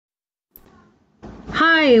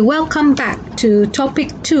Hi, welcome back to topic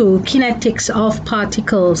 2, kinetics of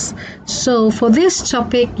particles. So for this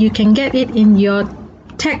topic, you can get it in your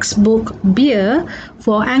textbook BAER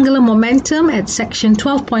for angular momentum at section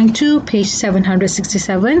 12.2, page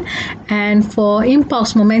 767, and for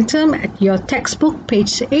impulse momentum at your textbook,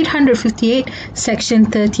 page 858, section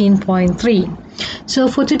 13.3. So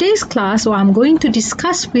for today's class, I'm going to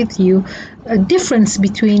discuss with you a difference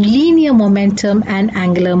between linear momentum and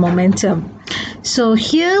angular momentum. So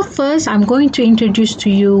here first I'm going to introduce to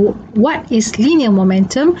you what is linear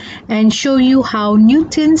momentum and show you how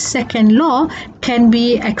Newton's second law can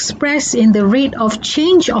be expressed in the rate of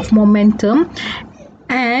change of momentum,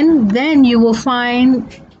 and then you will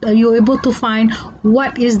find you're able to find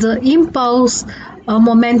what is the impulse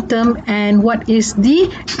momentum and what is the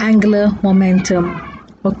angular momentum.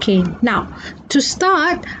 Okay, now to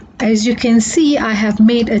start, as you can see, I have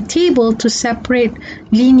made a table to separate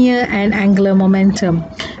linear and angular momentum.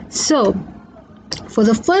 So for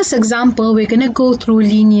the first example, we're going to go through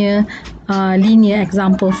linear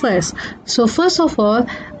example first. So first of all,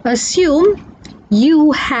 assume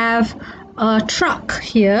you have a truck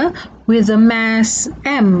here with a mass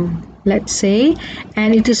m, let's say,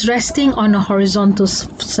 and it is resting on a horizontal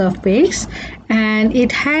surface, and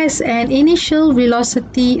it has an initial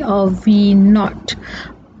velocity of v naught.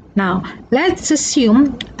 Now, let's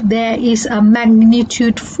assume there is a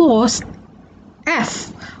magnitude force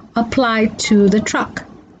F applied to the truck.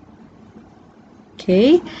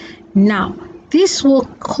 Okay, now this will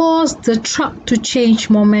cause the truck to change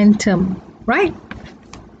momentum, right?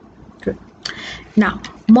 Good. Now,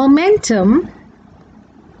 momentum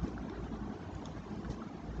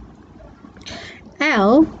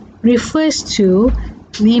L refers to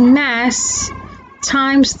the mass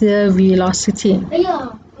times the velocity.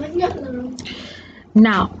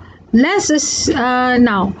 Now,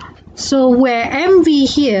 so where mv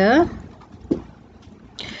here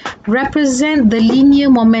represent the linear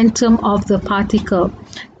momentum of the particle.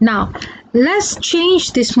 Now, let's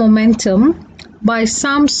change this momentum by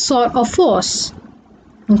some sort of force.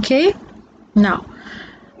 Okay, now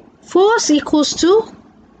force equals to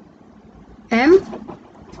ma.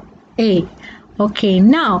 Okay,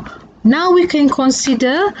 now we can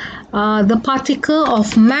consider the particle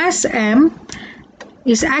of mass m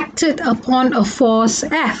is acted upon a force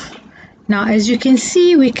F. Now, as you can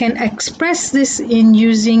see, we can express this in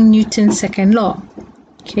using Newton's second law.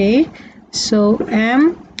 Okay, so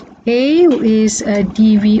ma is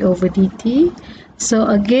dv over dt. So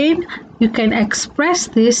again, you can express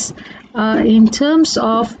this in terms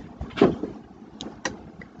of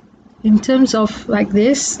like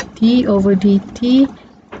this, d over dt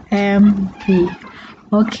mv.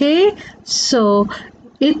 Okay, so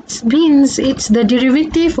it means it's the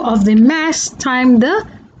derivative of the mass times the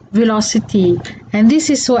velocity, and this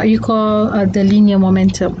is what you call the linear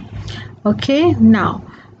momentum. Okay, now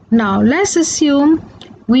let's assume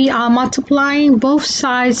we are multiplying both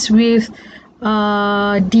sides with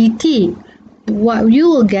dt. What you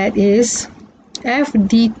will get is f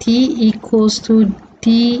dt equals to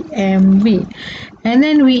dmv, and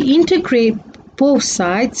then we integrate both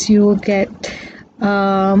sides. You will get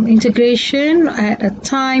integration at a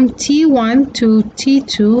time t1 to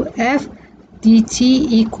t2 f dt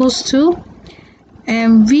equals to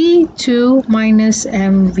mv2 minus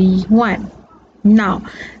mv1. Now,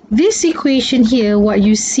 this equation here, what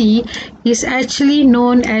you see, is actually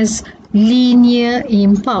known as linear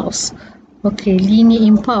impulse. Okay, linear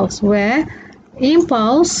impulse, where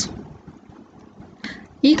impulse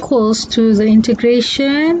equals to the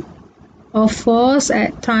integration of force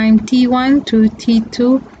at time t1 to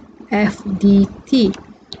t2 f dt.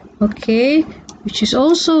 Okay, which is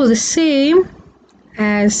also the same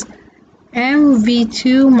as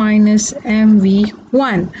mv2 minus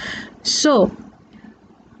mv1. So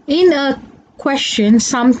in a question,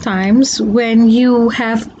 sometimes when you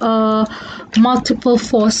have multiple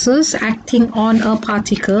forces acting on a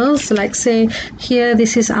particle, so like say here,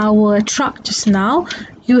 this is our truck just now,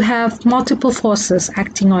 you have multiple forces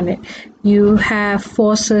acting on it. You have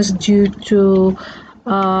forces due to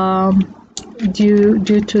the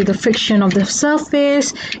friction of the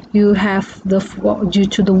surface. You have due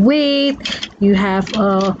to the weight. You have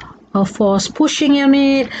a force pushing on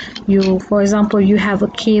it. For example, you have a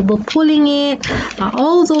cable pulling it.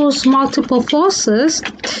 All those multiple forces,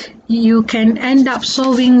 you can end up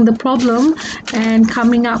solving the problem and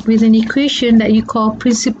coming up with an equation that you call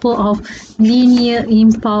principle of linear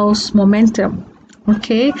impulse momentum.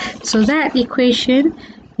 Okay, so that equation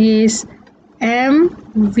is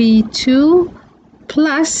mv2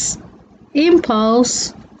 plus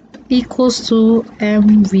impulse equals to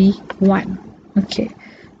mv1. Okay,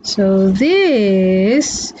 So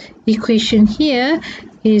this equation here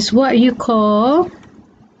is what you call,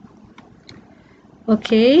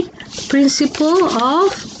 okay, principle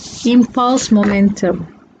of impulse momentum.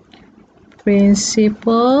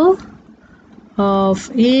 Principle of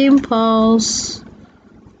impulse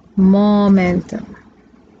momentum.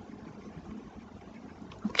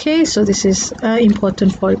 Okay, so this is an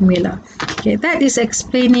important formula. Okay, that is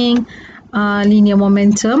explaining linear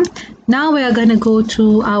momentum. Now we are going to go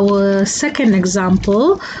to our second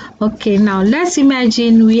example. Okay, now let's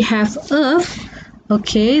imagine we have Earth.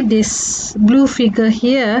 Okay, this blue figure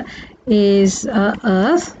here is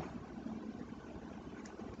Earth,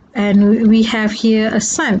 and we have here a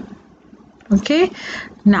sun. Okay,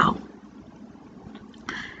 now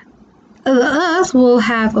the Earth will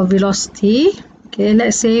have a velocity. Okay,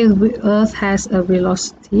 let's say Earth has a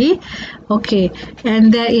velocity. Okay,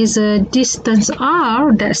 and there is a distance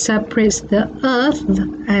r that separates the Earth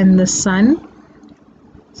and the sun.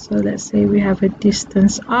 So let's say we have a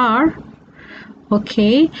distance r.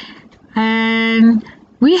 Okay, and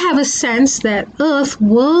we have a sense that Earth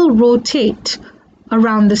will rotate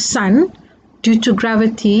around the sun due to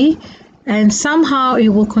gravity, and somehow it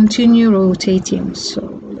will continue rotating.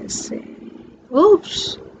 So let's say,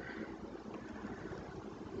 oops.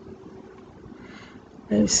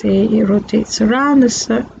 Let's say it rotates around the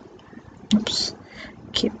sun. Oops.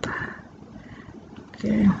 Keep.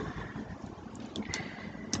 Okay.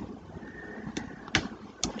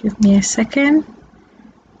 Give me a second.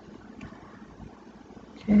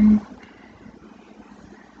 Okay.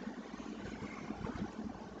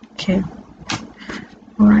 Okay.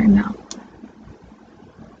 All right now.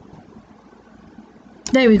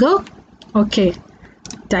 There we go. Okay.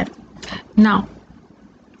 Done. Now,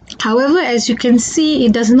 however, as you can see,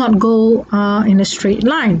 it does not go in a straight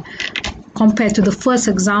line compared to the first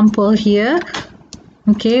example here,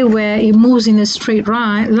 okay, where it moves in a straight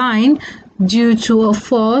line due to a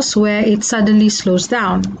force where it suddenly slows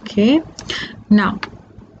down. Okay, now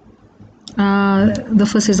the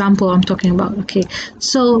first example I'm talking about. Okay,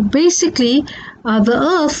 so basically the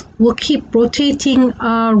Earth will keep rotating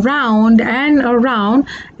around and around,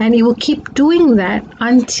 and it will keep doing that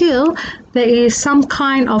until there is some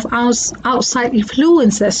kind of outside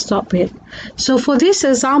influence that stops it. So for this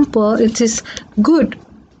example, it is good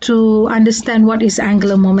to understand what is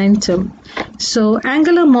angular momentum. So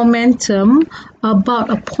angular momentum about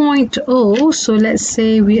a point O, so let's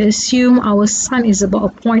say we assume our sun is about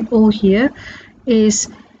a point O here, is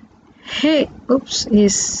H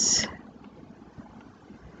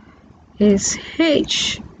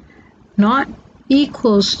not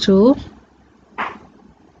equals to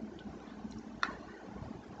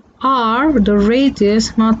R, the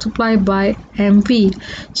radius, multiplied by mv.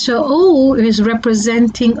 So O is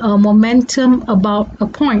representing a momentum about a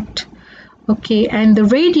point. Okay, and the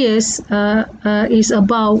radius is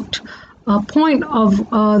about a point of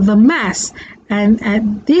the mass, and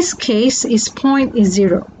at this case its point is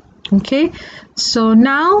 0. Okay, so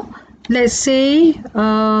now let's say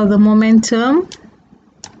the momentum,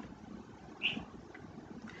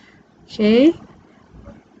 okay,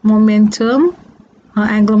 momentum,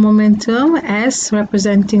 angular momentum S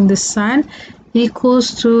representing the sun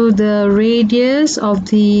equals to the radius of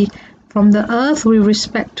from the Earth with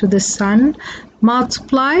respect to the sun,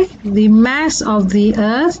 multiply the mass of the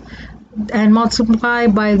Earth and multiply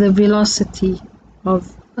by the velocity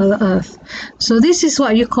of the Earth. So this is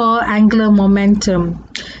what you call angular momentum.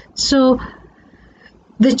 So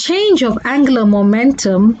the change of angular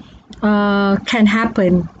momentum can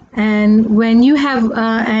happen, and when you have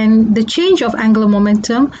and the change of angular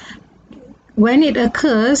momentum, when it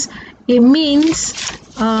occurs, it means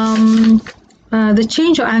the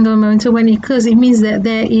change of angular momentum, when it occurs, it means that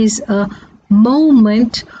there is a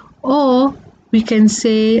moment, or we can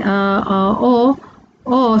say or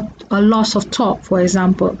a loss of torque, for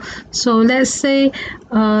example. So let's say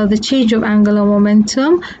the change of angular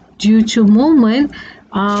momentum due to moment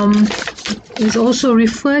is also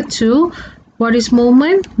referred to. What is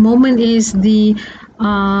moment? Moment is the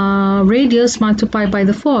radius multiplied by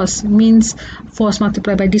the force, means force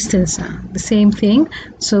multiplied by distance, the same thing.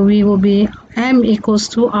 So we will be m equals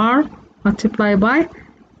to r multiplied by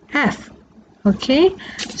f. Okay,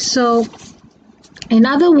 so in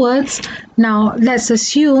other words, now let's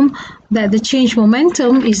assume that the change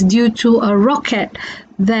momentum is due to a rocket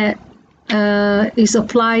that is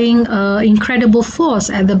applying incredible force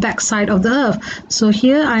at the backside of the Earth. So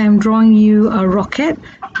here I am drawing you a rocket.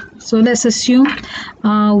 So let's assume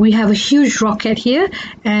we have a huge rocket here,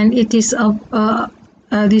 and it is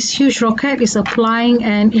this huge rocket is applying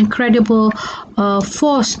an incredible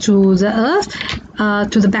force to the Earth,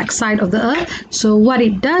 to the backside of the Earth. So what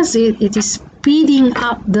it does is it is speeding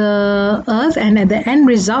up the Earth, and at the end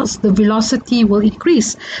results the velocity will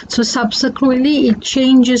increase. So subsequently it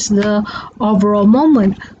changes the overall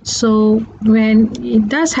moment. So when it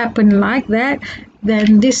does happen like that,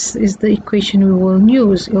 then this is the equation we will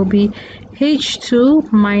use. It will be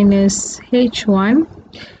h2 minus h1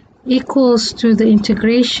 equals to the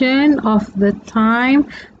integration of the time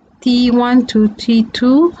t1 to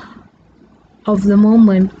t2 of the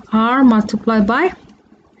moment r multiplied by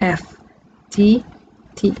f t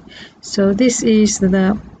t. So this is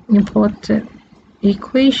the important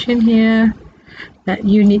equation here that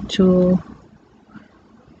you need to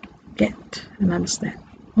get and understand.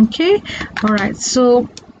 Okay, all right, so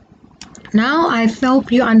now I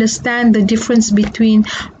hope you understand the difference between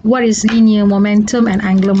what is linear momentum and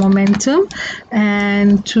angular momentum.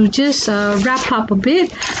 And to just wrap up a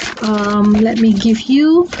bit, let me give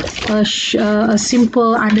you a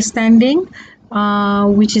simple understanding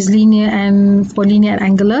which is linear and for linear and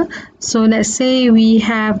angular. So let's say we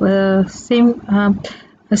have a same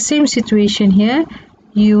situation here.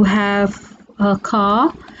 You have a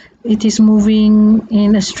car. It is moving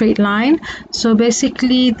in a straight line. So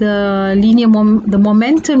basically the the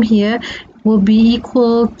momentum here will be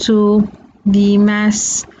equal to the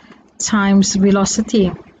mass times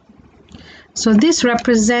velocity. So this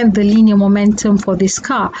represents the linear momentum for this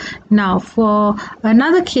car. Now for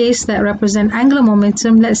another case that represents angular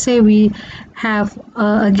momentum, let's say we have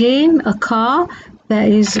again a car that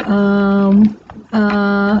is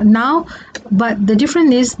now, but the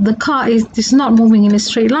difference is the car is not moving in a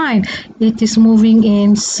straight line. It is moving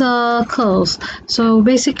in circles. So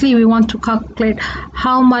basically we want to calculate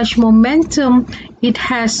how much momentum it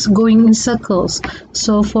has going in circles.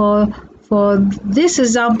 So for this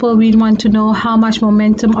example, we want to know how much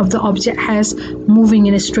momentum of the object has moving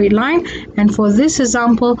in a straight line, and for this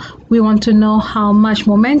example we want to know how much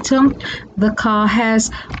momentum the car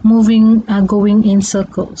has moving going in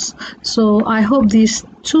circles. So I hope these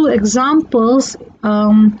two examples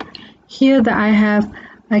here that I have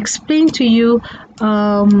explained to you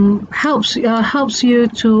helps you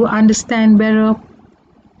to understand better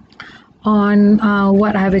on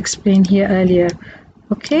what I have explained here earlier.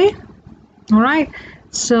 Okay. All right,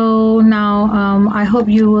 so now I hope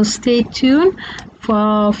you will stay tuned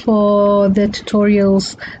for the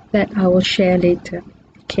tutorials that I will share later.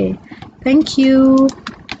 Okay, thank you.